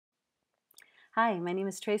Hi, my name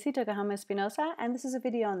is TraceyTokuhama-Espinosa, and this is a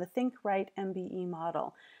video on the Think, Write, MBE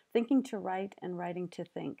model, thinking to write and writing to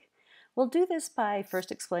think. We'll do this by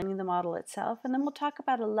first explaining the model itself, and then we'll talk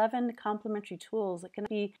about 11 complementary tools that can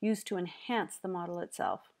be used to enhance the model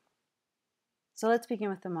itself. So let's begin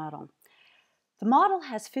with the model. The model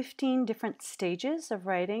has 15 different stages of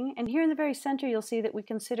writing, and here in the very center you'll see that we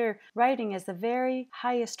consider writing as the very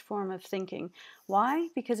highest form of thinking. Why?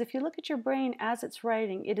 Because if you look at your brain as it's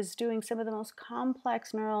writing, it is doing some of the most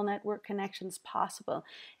complex neural network connections possible.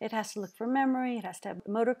 It has to look for memory, it has to have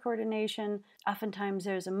motor coordination, oftentimes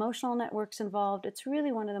there's emotional networks involved. It's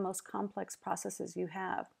really one of the most complex processes you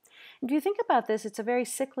have. If you think about this, it's a very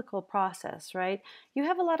cyclical process, right? You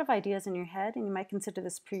have a lot of ideas in your head, and you might consider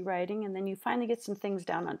this pre-writing, and then you finally get some things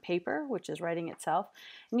down on paper, which is writing itself,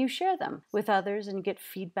 and you share them with others, and you get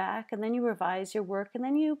feedback, and then you revise your work, and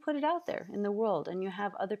then you put it out there in the world, and you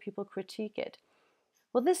have other people critique it.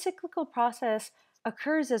 Well, this cyclical process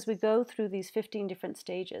occurs as we go through these 15 different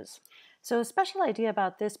stages. So a special idea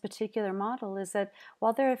about this particular model is that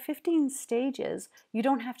while there are 15 stages, you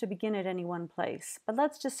don't have to begin at any one place. But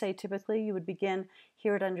let's just say typically you would begin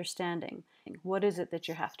here at understanding. What is it that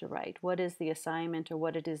you have to write? What is the assignment or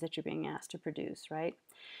what it is that you're being asked to produce, right?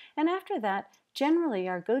 And after that, generally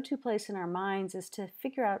our go-to place in our minds is to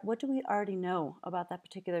figure out what do we already know about that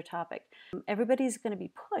particular topic. Everybody's going to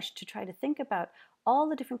be pushed to try to think about all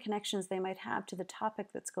the different connections they might have to the topic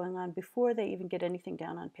that's going on before they even get anything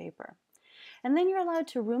down on paper. And then you're allowed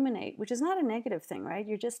to ruminate, which is not a negative thing, right?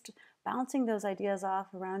 You're just bouncing those ideas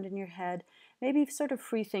off around in your head, maybe sort of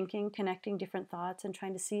free thinking, connecting different thoughts and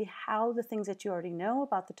trying to see how the things that you already know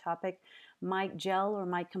about the topic might gel or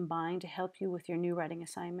might combine to help you with your new writing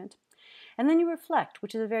assignment. And then you reflect,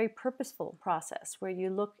 which is a very purposeful process where you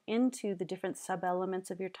look into the different sub-elements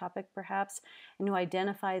of your topic perhaps, and you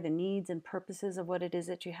identify the needs and purposes of what it is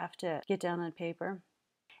that you have to get down on paper.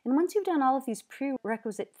 And once you've done all of these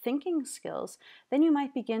prerequisite thinking skills, then you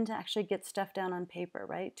might begin to actually get stuff down on paper,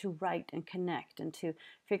 right? To write and connect and to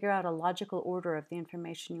figure out a logical order of the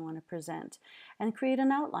information you want to present and create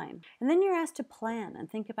an outline. And then you're asked to plan and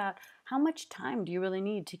think about how much time do you really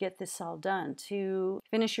need to get this all done, to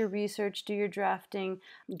finish your research, do your drafting,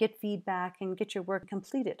 get feedback, and get your work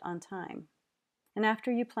completed on time. And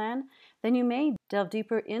after you plan, then you may delve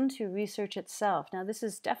deeper into research itself. Now, this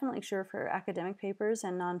is definitely true for academic papers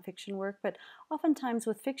and nonfiction work, but oftentimes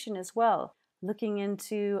with fiction as well. Looking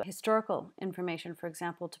into historical information, for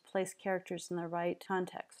example, to place characters in the right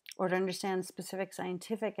context, or to understand specific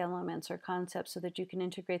scientific elements or concepts so that you can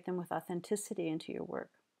integrate them with authenticity into your work.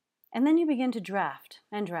 And then you begin to draft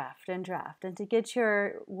and draft and draft, and to get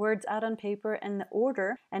your words out on paper in the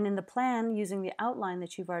order and in the plan using the outline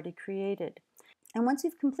that you've already created. And once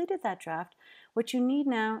you've completed that draft, what you need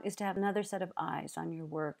now is to have another set of eyes on your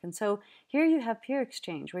work. And so here you have peer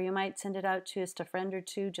exchange, where you might send it out to just a friend or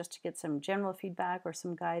two just to get some general feedback or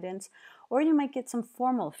some guidance, or you might get some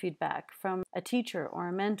formal feedback from a teacher or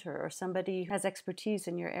a mentor or somebody who has expertise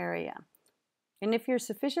in your area. And if you're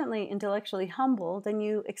sufficiently intellectually humble, then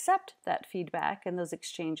you accept that feedback and those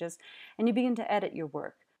exchanges, and you begin to edit your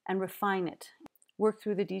work and refine it, work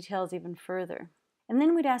through the details even further. And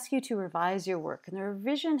then we'd ask you to revise your work. And the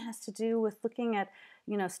revision has to do with looking at,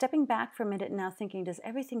 stepping back from it and now thinking, does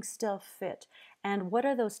everything still fit? And what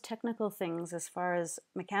are those technical things as far as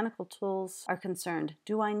mechanical tools are concerned?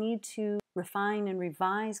 Do I need to refine and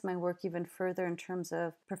revise my work even further in terms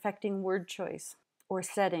of perfecting word choice or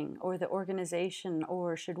setting or the organization,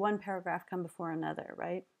 or should one paragraph come before another,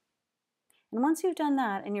 right? And once you've done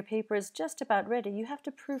that and your paper is just about ready, you have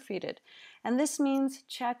to proofread it. And this means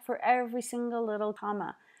check for every single little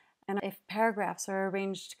comma. And if paragraphs are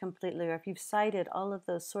arranged completely, or if you've cited all of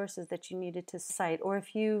those sources that you needed to cite, or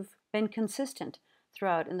if you've been consistent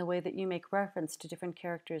throughout in the way that you make reference to different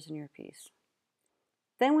characters in your piece.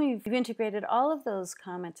 Then when you've integrated all of those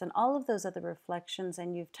comments and all of those other reflections,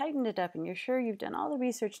 and you've tightened it up and you're sure you've done all the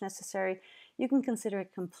research necessary, you can consider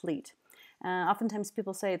it complete. Oftentimes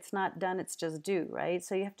people say it's not done, it's just due, right?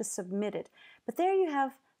 So you have to submit it. But there you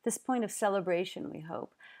have this point of celebration, we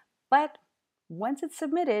hope. But once it's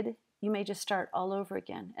submitted, you may just start all over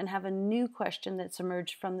again and have a new question that's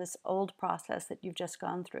emerged from this old process that you've just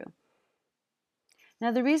gone through. Now,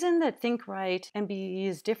 the reason that Think, Write, MBE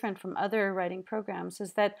is different from other writing programs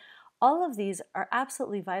is that all of these are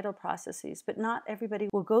absolutely vital processes, but not everybody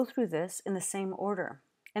will go through this in the same order.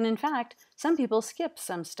 And in fact, some people skip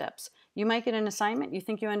some steps. You might get an assignment, you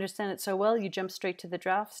think you understand it so well, you jump straight to the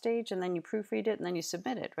draft stage and then you proofread it and then you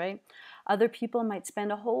submit it, right? Other people might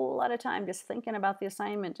spend a whole lot of time just thinking about the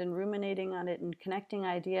assignment and ruminating on it and connecting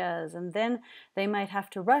ideas, and then they might have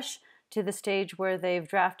to rush to the stage where they've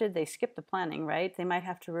drafted, they skip the planning, right? They might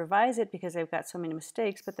have to revise it because they've got so many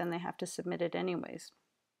mistakes, but then they have to submit it anyways.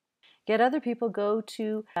 Get other people go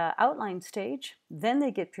to outline stage, then they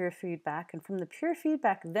get peer feedback, and from the peer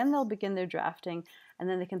feedback, then they'll begin their drafting, and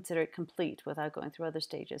then they consider it complete without going through other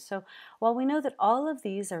stages. So while we know that all of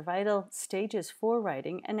these are vital stages for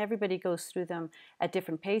writing, and everybody goes through them at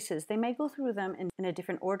different paces, they may go through them in a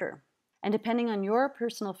different order. And depending on your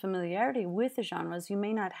personal familiarity with the genres, you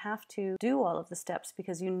may not have to do all of the steps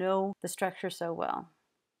because you know the structure so well.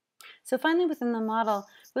 So finally, within the model,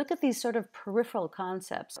 we look at these sort of peripheral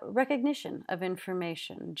concepts: recognition of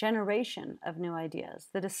information, generation of new ideas,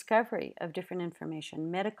 the discovery of different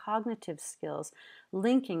information, metacognitive skills,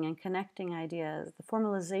 linking and connecting ideas, the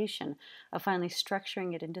formalization of finally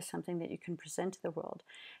structuring it into something that you can present to the world,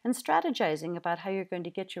 and strategizing about how you're going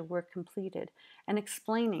to get your work completed, and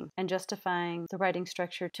explaining and justifying the writing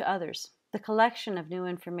structure to others, the collection of new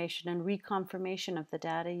information and reconfirmation of the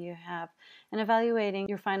data you have, and evaluating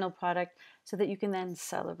your final product so that you can then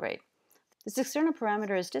celebrate. This external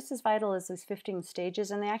parameter is just as vital as these 15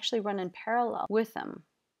 stages, and they actually run in parallel with them.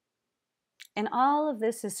 And all of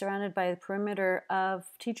this is surrounded by the perimeter of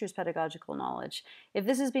teachers' pedagogical knowledge. If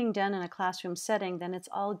this is being done in a classroom setting, then it's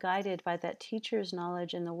all guided by that teacher's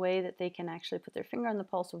knowledge in the way that they can actually put their finger on the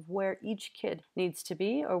pulse of where each kid needs to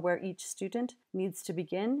be or where each student needs to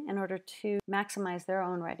begin in order to maximize their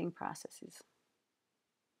own writing processes.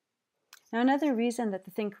 Now, another reason that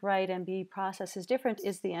the Think, Write, MBE process is different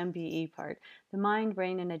is the MBE part, the mind,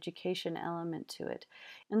 brain, and education element to it.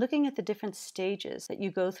 And looking at the different stages that you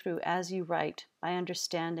go through as you write, by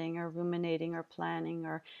understanding or ruminating or planning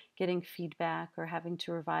or getting feedback or having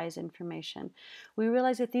to revise information, we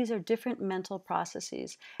realize that these are different mental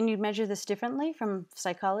processes. And you'd measure this differently from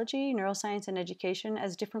psychology, neuroscience, and education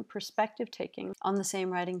as different perspective taking on the same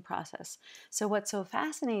writing process. So what's so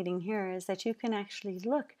fascinating here is that you can actually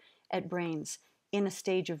look at brains in a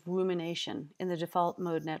stage of rumination in the default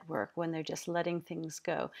mode network when they're just letting things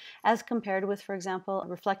go, as compared with, for example,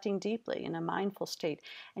 reflecting deeply in a mindful state.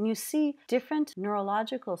 And you see different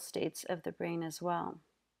neurological states of the brain as well.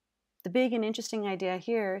 The big and interesting idea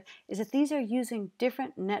here is that these are using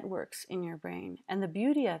different networks in your brain. And the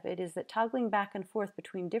beauty of it is that toggling back and forth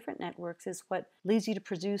between different networks is what leads you to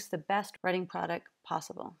produce the best writing product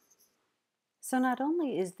possible. So not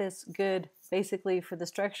only is this good basically for the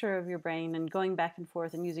structure of your brain and going back and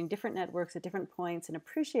forth and using different networks at different points and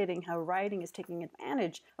appreciating how writing is taking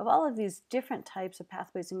advantage of all of these different types of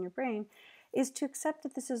pathways in your brain, is to accept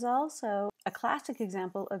that this is also a classic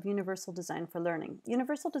example of universal design for learning.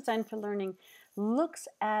 Universal design for learning looks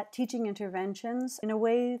at teaching interventions in a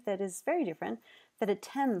way that is very different, that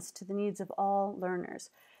attends to the needs of all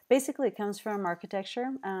learners. Basically, it comes from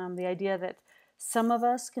architecture, the idea that some of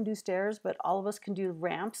us can do stairs, but all of us can do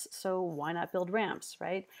ramps, so why not build ramps,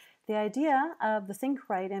 right? The idea of the Think,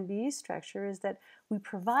 Write, MBE structure is that we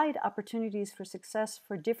provide opportunities for success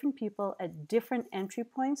for different people at different entry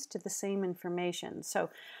points to the same information. So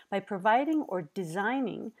by providing or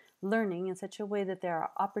designing learning in such a way that there are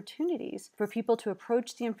opportunities for people to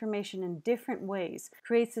approach the information in different ways,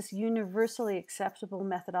 creates this universally acceptable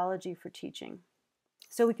methodology for teaching.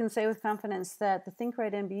 So we can say with confidence that the Think,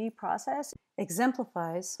 Write, MBE process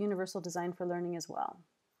exemplifies universal design for learning as well.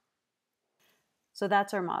 So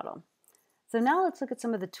that's our model. So now let's look at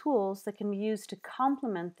some of the tools that can be used to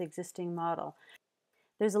complement the existing model.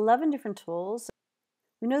 There's 11 different tools.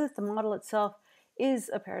 We know that the model itself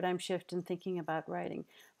is a paradigm shift in thinking about writing,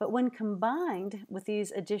 but when combined with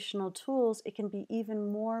these additional tools, it can be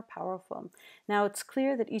even more powerful. Now, it's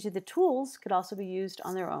clear that each of the tools could also be used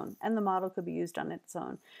on their own, and the model could be used on its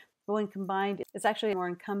own. But when combined, it's actually a more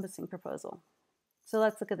encompassing proposal. So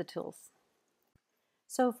let's look at the tools.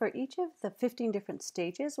 So for each of the 15 different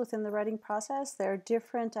stages within the writing process, there are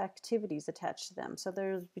different activities attached to them. So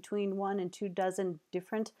there's between 1 and 2 dozen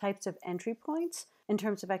different types of entry points in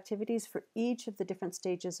terms of activities for each of the different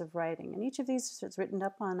stages of writing. And each of these is written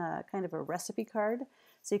up on a kind of a recipe card.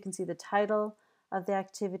 So you can see the title of the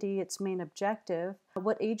activity, its main objective,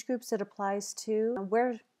 what age groups it applies to, and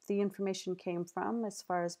where the information came from as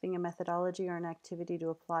far as being a methodology or an activity to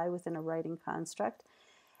apply within a writing construct.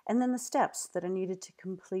 And then the steps that are needed to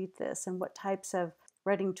complete this and what types of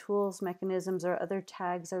writing tools, mechanisms, or other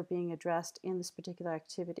tags are being addressed in this particular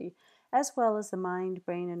activity, as well as the mind,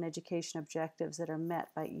 brain, and education objectives that are met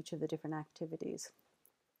by each of the different activities.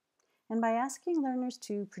 And by asking learners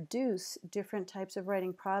to produce different types of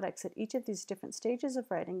writing products at each of these different stages of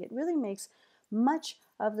writing, it really makes much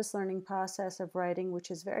of this learning process of writing, which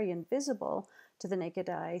is very invisible to the naked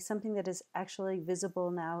eye, something that is actually visible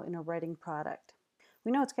now in a writing product.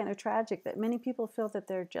 We know it's kind of tragic that many people feel that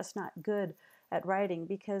they're just not good at writing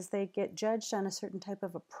because they get judged on a certain type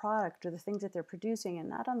of a product or the things that they're producing and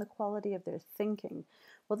not on the quality of their thinking.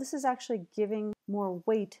 Well, this is actually giving more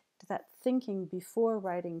weight to that thinking before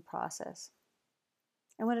writing process.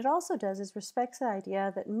 And what it also does is respects the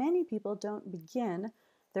idea that many people don't begin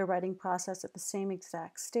their writing process at the same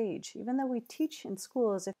exact stage. Even though we teach in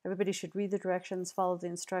school as if everybody should read the directions, follow the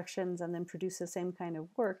instructions, and then produce the same kind of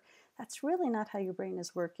work, that's really not how your brain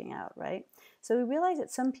is working out, right? So we realize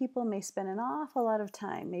that some people may spend an awful lot of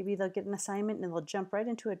time. Maybe they'll get an assignment and they'll jump right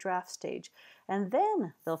into a draft stage, and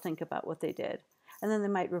then they'll think about what they did. And then they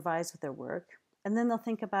might revise with their work. And then they'll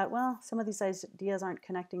think about, well, some of these ideas aren't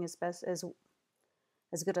connecting as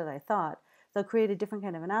good as I thought. They'll create a different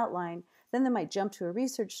kind of an outline. Then they might jump to a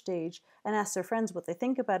research stage and ask their friends what they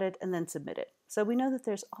think about it and then submit it. So we know that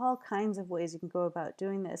there's all kinds of ways you can go about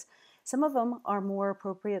doing this. Some of them are more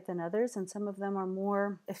appropriate than others, and some of them are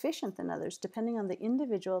more efficient than others, depending on the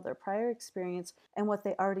individual, their prior experience, and what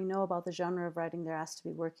they already know about the genre of writing they're asked to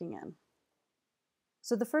be working in.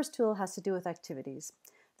 So the first tool has to do with activities.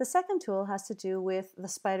 The second tool has to do with the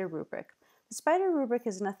SPIDER rubric. The SPIDER rubric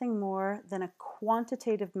is nothing more than a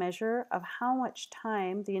quantitative measure of how much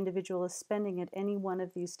time the individual is spending at any one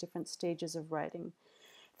of these different stages of writing.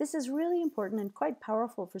 This is really important and quite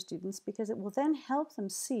powerful for students because it will then help them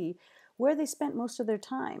see where they spent most of their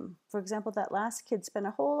time. For example, that last kid spent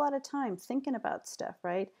a whole lot of time thinking about stuff,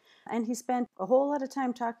 right? And he spent a whole lot of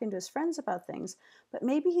time talking to his friends about things, but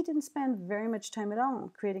maybe he didn't spend very much time at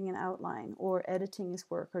all creating an outline or editing his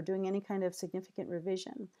work or doing any kind of significant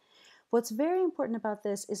revision. What's very important about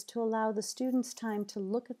this is to allow the students time to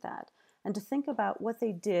look at that and to think about what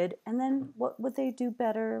they did and then what would they do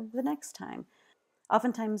better the next time.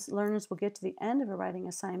 Oftentimes learners will get to the end of a writing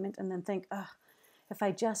assignment and then think, oh, if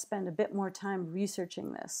I just spend a bit more time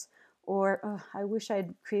researching this, or oh, I wish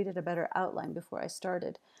I'd created a better outline before I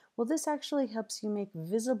started. Well, this actually helps you make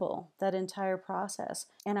visible that entire process.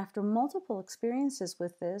 And after multiple experiences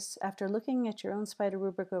with this, after looking at your own SPIDER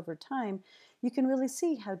rubric over time, you can really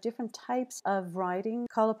see how different types of writing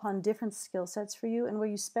call upon different skill sets for you and where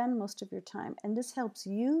you spend most of your time. And this helps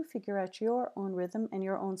you figure out your own rhythm and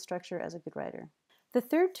your own structure as a good writer. The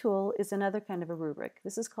third tool is another kind of a rubric.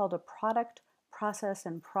 This is called a product, process,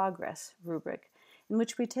 and progress rubric, in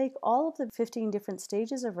which we take all of the 15 different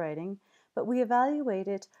stages of writing, but we evaluate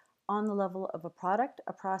it on the level of a product,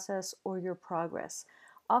 a process, or your progress.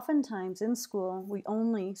 Oftentimes in school, we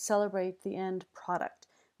only celebrate the end product.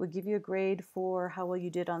 We give you a grade for how well you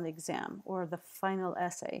did on the exam or the final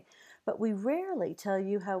essay, but we rarely tell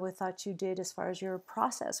you how we thought you did as far as your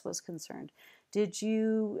process was concerned. Did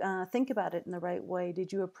you think about it in the right way?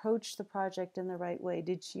 Did you approach the project in the right way?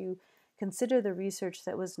 Did you consider the research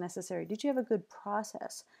that was necessary? Did you have a good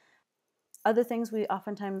process? Other things we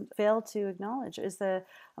oftentimes fail to acknowledge is the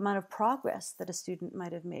amount of progress that a student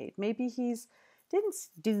might have made. Maybe he's didn't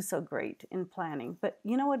do so great in planning, but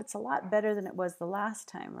you know what? It's a lot better than it was the last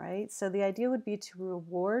time, right? So the idea would be to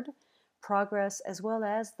reward progress as well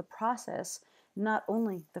as the process, not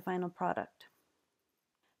only the final product.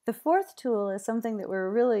 The fourth tool is something that we're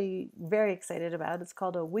really very excited about. It's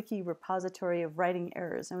called a wiki repository of writing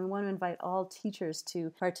errors, and we want to invite all teachers to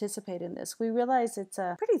participate in this. We realize it's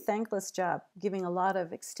a pretty thankless job, giving a lot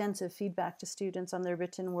of extensive feedback to students on their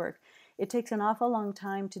written work. It takes an awful long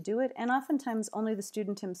time to do it, and oftentimes only the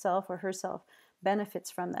student himself or herself benefits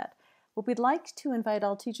from that. What we'd like to invite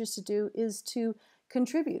all teachers to do is to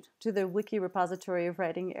contribute to the wiki repository of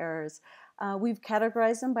writing errors. We've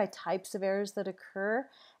categorized them by types of errors that occur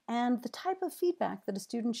and the type of feedback that a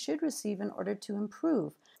student should receive in order to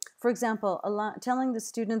improve. For example, telling the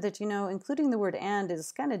student that, including the word and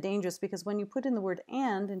is kind of dangerous because when you put in the word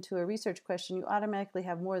and into a research question, you automatically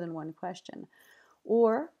have more than one question.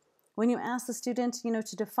 Or when you ask the student,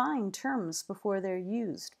 to define terms before they're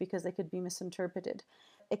used because they could be misinterpreted.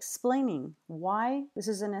 Explaining why this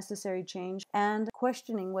is a necessary change and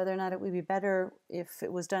questioning whether or not it would be better if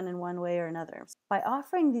it was done in one way or another. By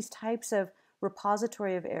offering these types of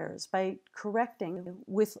repository of errors, by correcting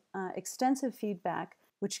with extensive feedback,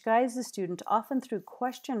 which guides the student often through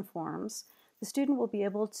question forms, the student will be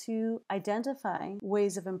able to identify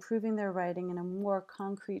ways of improving their writing in a more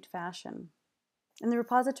concrete fashion. And the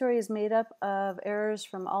repository is made up of errors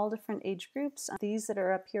from all different age groups. These that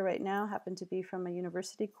are up here right now happen to be from a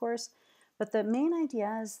university course, but the main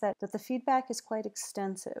idea is that the feedback is quite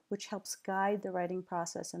extensive, which helps guide the writing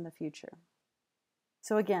process in the future.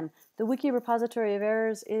 So again, the Wiki Repository of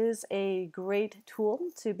Errors is a great tool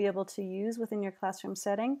to be able to use within your classroom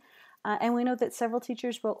setting. And we know that several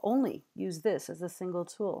teachers will only use this as a single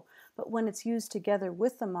tool. But when it's used together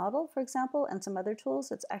with the model, for example, and some other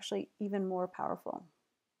tools, it's actually even more powerful.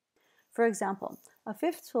 For example, a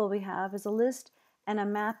fifth tool we have is a list and a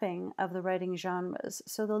mapping of the writing genres.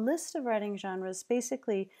 So the list of writing genres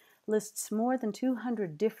basically lists more than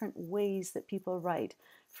 200 different ways that people write,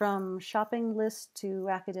 from shopping lists to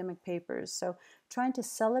academic papers. So trying to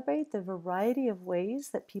celebrate the variety of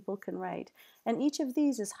ways that people can write. And each of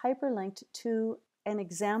these is hyperlinked to an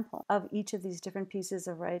example of each of these different pieces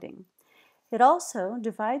of writing. It also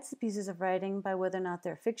divides the pieces of writing by whether or not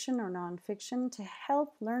they're fiction or nonfiction to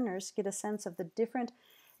help learners get a sense of the different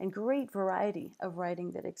and great variety of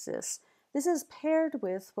writing that exists. This is paired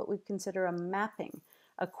with what we consider a mapping,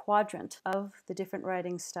 a quadrant of the different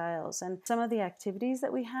writing styles. And some of the activities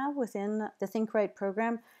that we have within the Think Right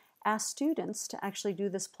program ask students to actually do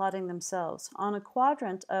this plotting themselves on a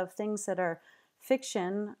quadrant of things that are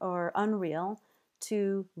fiction or unreal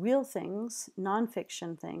to real things,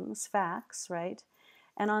 nonfiction things, facts, right?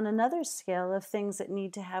 And on another scale of things that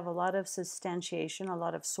need to have a lot of substantiation, a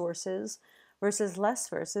lot of sources, versus less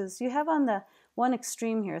verses, you have on the one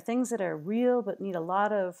extreme here things that are real but need a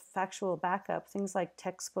lot of factual backup, things like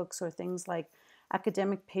textbooks or things like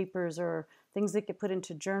academic papers or things that get put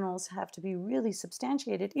into journals have to be really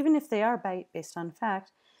substantiated, even if they are based on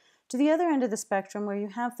fact. To the other end of the spectrum, where you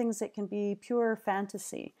have things that can be pure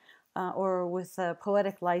fantasy, or with a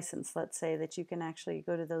poetic license, let's say, that you can actually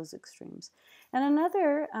go to those extremes. And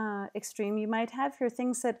another extreme, you might have here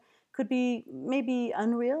things that could be maybe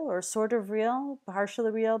unreal or sort of real, partially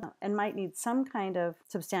real, and might need some kind of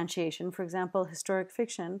substantiation, for example, historic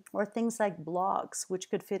fiction, or things like blogs, which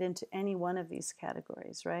could fit into any one of these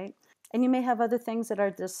categories, right? And you may have other things that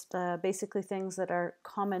are just basically things that are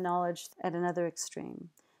common knowledge at another extreme.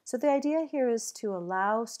 So the idea here is to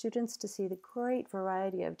allow students to see the great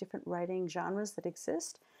variety of different writing genres that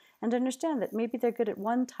exist and understand that maybe they're good at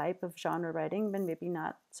one type of genre writing, but maybe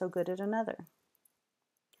not so good at another.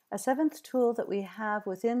 A seventh tool that we have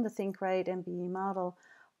within the Think Right MBE model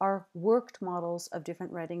are worked models of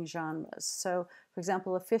different writing genres. So, for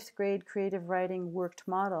example, a fifth grade creative writing worked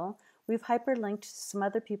model, we've hyperlinked some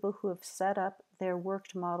other people who have set up their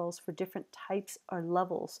worked models for different types or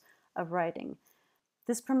levels of writing.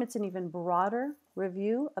 This permits an even broader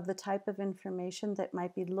review of the type of information that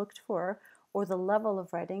might be looked for or the level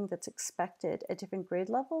of writing that's expected at different grade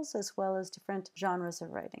levels as well as different genres of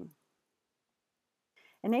writing.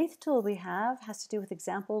 An eighth tool we have has to do with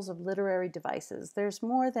examples of literary devices. There's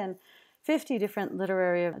more than 50 different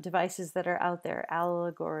literary devices that are out there: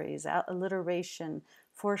 allegories, alliteration,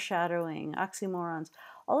 foreshadowing, oxymorons.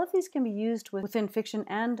 All of these can be used within fiction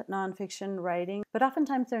and nonfiction writing, but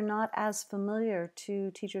oftentimes they're not as familiar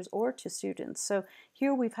to teachers or to students. So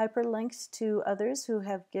here we've hyperlinked to others who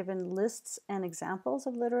have given lists and examples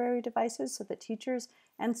of literary devices so that teachers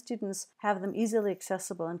and students have them easily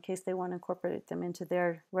accessible in case they want to incorporate them into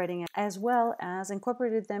their writing, as well as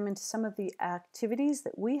incorporated them into some of the activities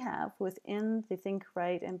that we have within the Think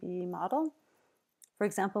Right MBE model. For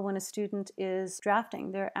example, when a student is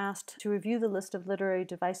drafting, they're asked to review the list of literary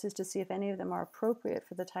devices to see if any of them are appropriate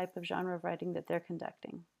for the type of genre of writing that they're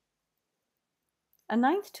conducting. A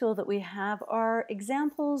ninth tool that we have are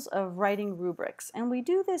examples of writing rubrics, and we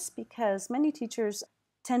do this because many teachers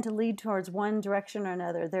tend to lead towards one direction or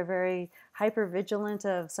another. They're very hyper vigilant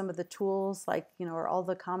of some of the tools, like, are all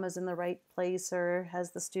the commas in the right place, or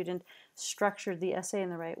has the student structured the essay in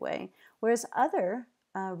the right way? Whereas other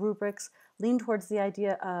rubrics lean towards the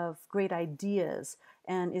idea of great ideas,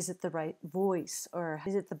 and is it the right voice, or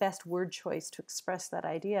is it the best word choice to express that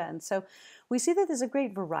idea? And so we see that there's a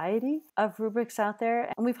great variety of rubrics out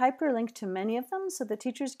there, and we've hyperlinked to many of them so that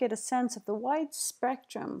teachers get a sense of the wide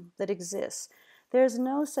spectrum that exists. There's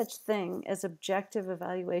no such thing as objective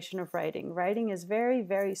evaluation of writing. Writing is very,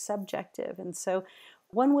 very subjective, and so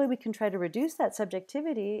one way we can try to reduce that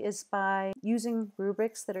subjectivity is by using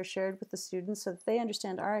rubrics that are shared with the students so that they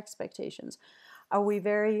understand our expectations. Are we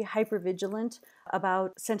very hypervigilant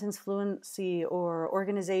about sentence fluency or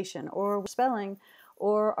organization or spelling,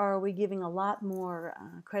 or are we giving a lot more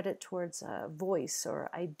credit towards voice or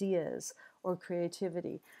ideas or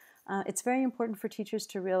creativity? It's very important for teachers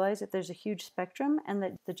to realize that there's a huge spectrum and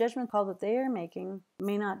that the judgment call that they are making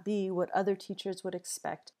may not be what other teachers would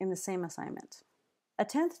expect in the same assignment. A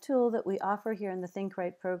 10th tool that we offer here in the Think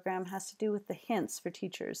Right program has to do with the hints for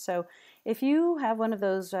teachers. So if you have one of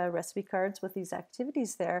those recipe cards with these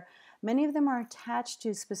activities there, many of them are attached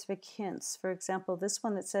to specific hints. For example, this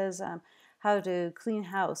one that says how to clean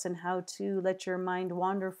house and how to let your mind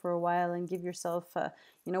wander for a while and give yourself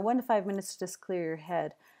 1 to 5 minutes to just clear your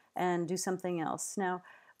head and do something else. Now,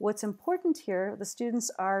 What's important here, the students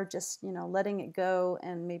are just, letting it go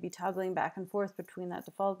and maybe toggling back and forth between that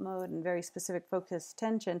default mode and very specific focused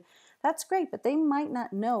attention. That's great, but they might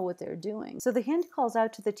not know what they're doing. So the hint calls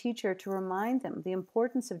out to the teacher to remind them the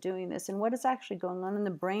importance of doing this and what is actually going on in the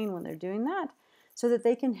brain when they're doing that, so that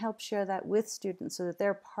they can help share that with students so that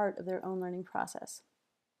they're part of their own learning process.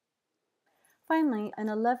 Finally, an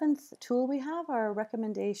 11th tool we have are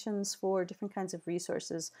recommendations for different kinds of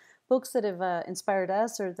resources, books that have inspired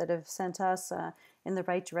us or that have sent us in the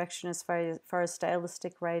right direction as far as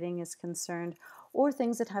stylistic writing is concerned, or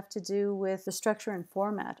things that have to do with the structure and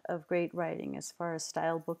format of great writing as far as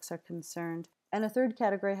style books are concerned. And a third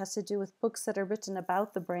category has to do with books that are written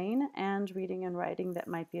about the brain and reading and writing that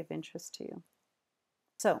might be of interest to you.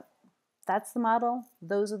 So that's the model.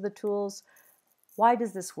 Those are the tools. Why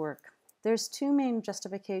does this work? There's two main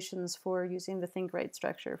justifications for using the think-write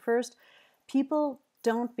structure. First, people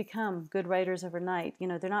don't become good writers overnight.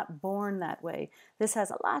 They're not born that way. This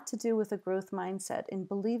has a lot to do with a growth mindset in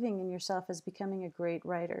believing in yourself as becoming a great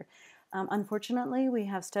writer. Unfortunately, we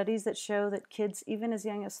have studies that show that kids, even as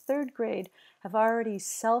young as third grade, have already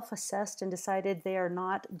self-assessed and decided they are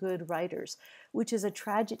not good writers, which is a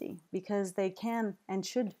tragedy because they can and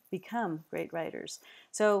should become great writers.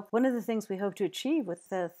 So one of the things we hope to achieve with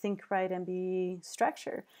the Think, Write, MBE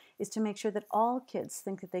structure is to make sure that all kids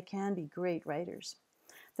think that they can be great writers.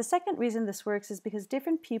 The second reason this works is because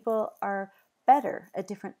different people are better at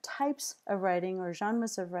different types of writing or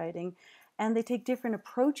genres of writing, and they take different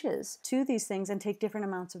approaches to these things and take different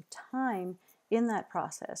amounts of time in that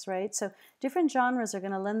process, right? So different genres are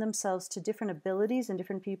going to lend themselves to different abilities in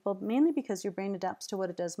different people, mainly because your brain adapts to what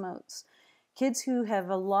it does most. Kids who have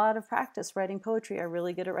a lot of practice writing poetry are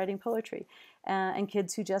really good at writing poetry. And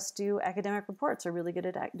kids who just do academic reports are really good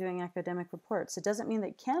at doing academic reports. It doesn't mean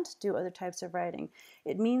they can't do other types of writing.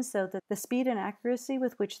 It means, though, that the speed and accuracy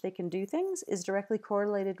with which they can do things is directly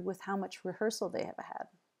correlated with how much rehearsal they have had.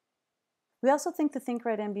 We also think the Think,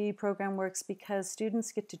 Write, MBE program works because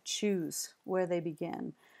students get to choose where they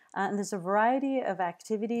begin. And there's a variety of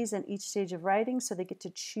activities in each stage of writing, so they get to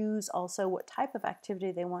choose also what type of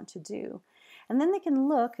activity they want to do. And then they can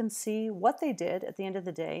look and see what they did at the end of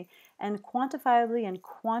the day and quantifiably and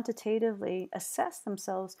quantitatively assess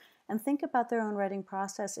themselves and think about their own writing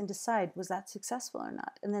process and decide, was that successful or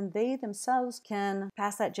not? And then they themselves can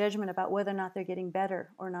pass that judgment about whether or not they're getting better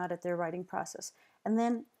or not at their writing process. And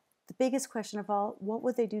then the biggest question of all, what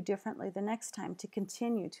would they do differently the next time to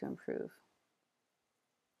continue to improve?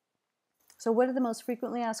 So what are the most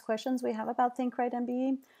frequently asked questions we have about Think, Write,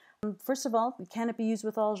 MBE? First of all, can it be used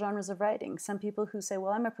with all genres of writing? Some people who say,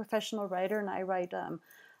 well, I'm a professional writer and I write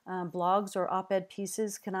blogs or op-ed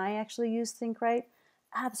pieces. Can I actually use Think, Write?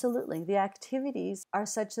 Absolutely. The activities are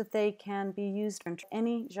such that they can be used in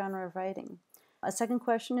any genre of writing. A second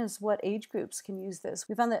question is what age groups can use this.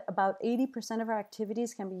 We found that about 80% of our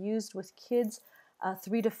activities can be used with kids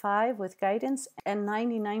 3 to 5 with guidance, and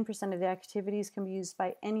 99% of the activities can be used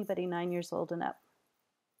by anybody 9 years old and up.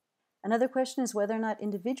 Another question is whether or not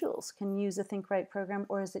individuals can use a Think, Write program,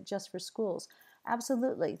 or is it just for schools?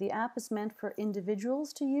 Absolutely. The app is meant for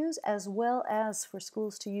individuals to use as well as for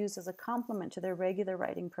schools to use as a complement to their regular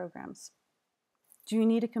writing programs. Do you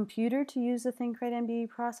need a computer to use the Think, Write, MBE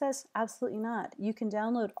process? Absolutely not. You can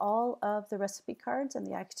download all of the recipe cards and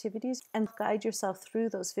the activities and guide yourself through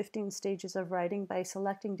those 15 stages of writing by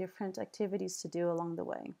selecting different activities to do along the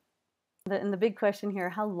way. And the big question here,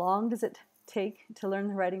 how long does it take to learn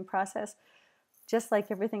the writing process? Just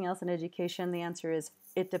like everything else in education, the answer is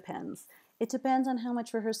it depends. It depends on how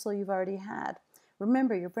much rehearsal you've already had.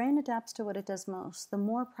 Remember, your brain adapts to what it does most. The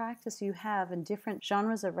more practice you have in different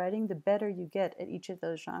genres of writing, the better you get at each of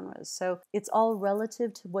those genres. So it's all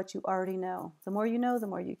relative to what you already know. The more you know, the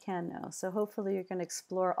more you can know. So hopefully you're going to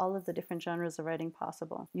explore all of the different genres of writing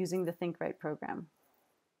possible using the Think, Write program.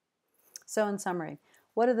 So in summary,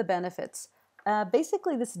 what are the benefits?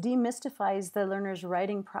 Basically, this demystifies the learner's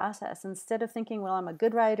writing process. Instead of thinking, well, I'm a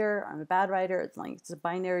good writer, or I'm a bad writer, it's a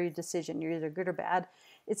binary decision. You're either good or bad.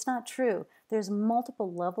 It's not true. There's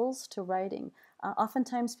multiple levels to writing.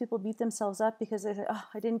 Oftentimes people beat themselves up because they say, oh,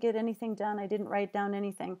 I didn't get anything done. I didn't write down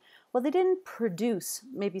anything. Well, they didn't produce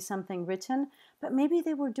maybe something written, but maybe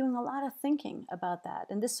they were doing a lot of thinking about that.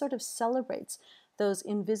 And this sort of celebrates those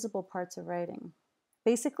invisible parts of writing.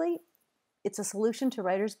 Basically, it's a solution to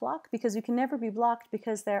writer's block because you can never be blocked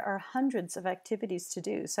because there are hundreds of activities to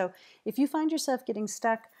do. So if you find yourself getting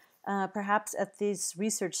stuck perhaps at this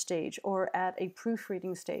research stage or at a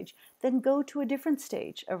proofreading stage, then go to a different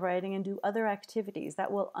stage of writing and do other activities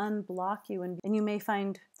that will unblock you. And you may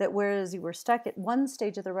find that whereas you were stuck at one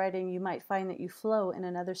stage of the writing, you might find that you flow in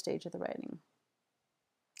another stage of the writing.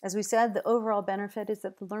 As we said, the overall benefit is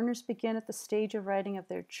that the learners begin at the stage of writing of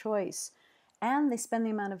their choice, and they spend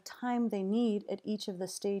the amount of time they need at each of the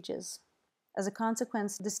stages. As a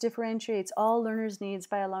consequence, this differentiates all learners' needs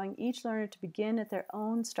by allowing each learner to begin at their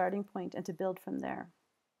own starting point and to build from there.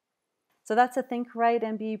 So that's a Think, Write,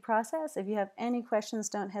 MBE process. If you have any questions,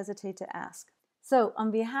 don't hesitate to ask. So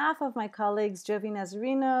on behalf of my colleagues Jovi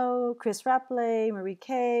Nazarino, Chris Rapley, Marie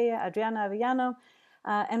Kay, Adriana Avellano,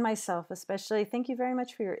 and myself especially, thank you very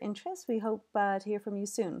much for your interest. We hope to hear from you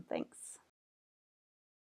soon. Thanks.